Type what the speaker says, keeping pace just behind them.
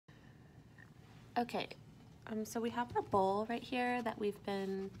Okay, so we have our bowl right here that we've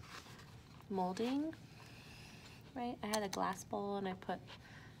been molding, right? I had a glass bowl and I put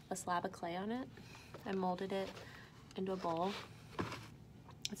a slab of clay on it. I molded it into a bowl.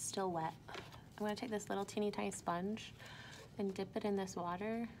 It's still wet. I'm gonna take this little teeny tiny sponge and dip it in this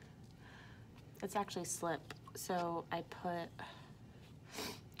water. It's actually slip, so I put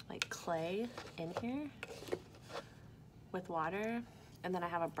like clay in here with water, and then I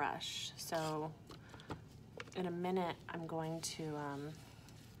have a brush. So in a minute, I'm going to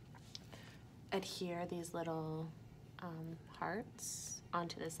adhere these little hearts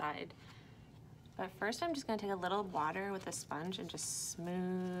onto the side. But first, I'm just gonna take a little water with a sponge and just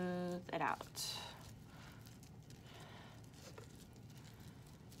smooth it out.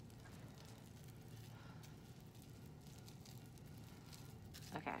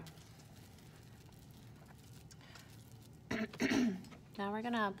 Okay. Now we're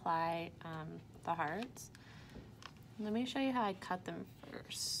gonna apply the hearts. Let me show you how I cut them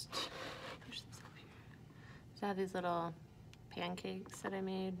first. Push this up here. So I have these little pancakes that I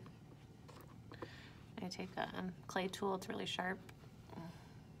made. I take a clay tool, it's really sharp.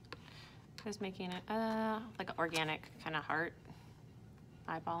 Just making it like an organic kind of heart,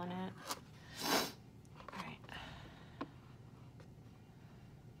 eyeballing it. All right.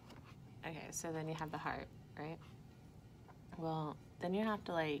 Okay, so then you have the heart, right? Well, then you have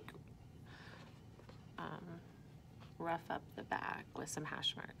to like rough up the back with some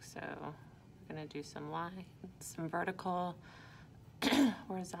hash marks. So we're gonna do some lines, some vertical,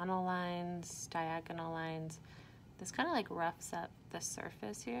 horizontal lines, diagonal lines. This kind of like roughs up the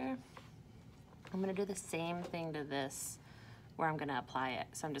surface here. I'm gonna do the same thing to this where I'm gonna apply it.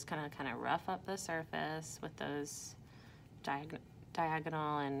 So I'm just gonna kind of rough up the surface with those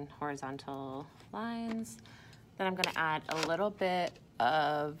diagonal and horizontal lines. Then I'm gonna add a little bit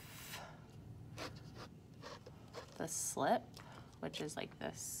of the slip, which is like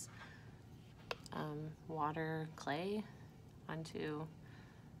this water clay onto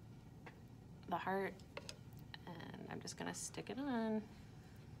the heart, and I'm just gonna stick it on,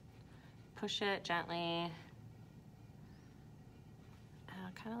 push it gently,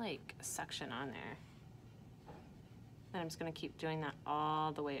 kind of like suction on there. And I'm just gonna keep doing that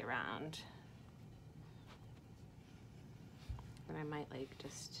all the way around. And I might like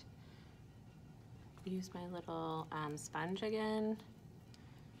just use my little sponge again.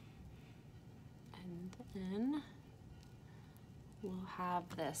 And then we'll have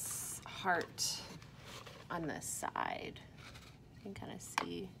this heart on this side. You can kind of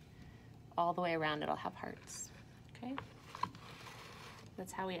see all the way around it'll have hearts, okay?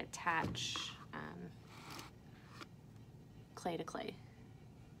 That's how we attach clay to clay.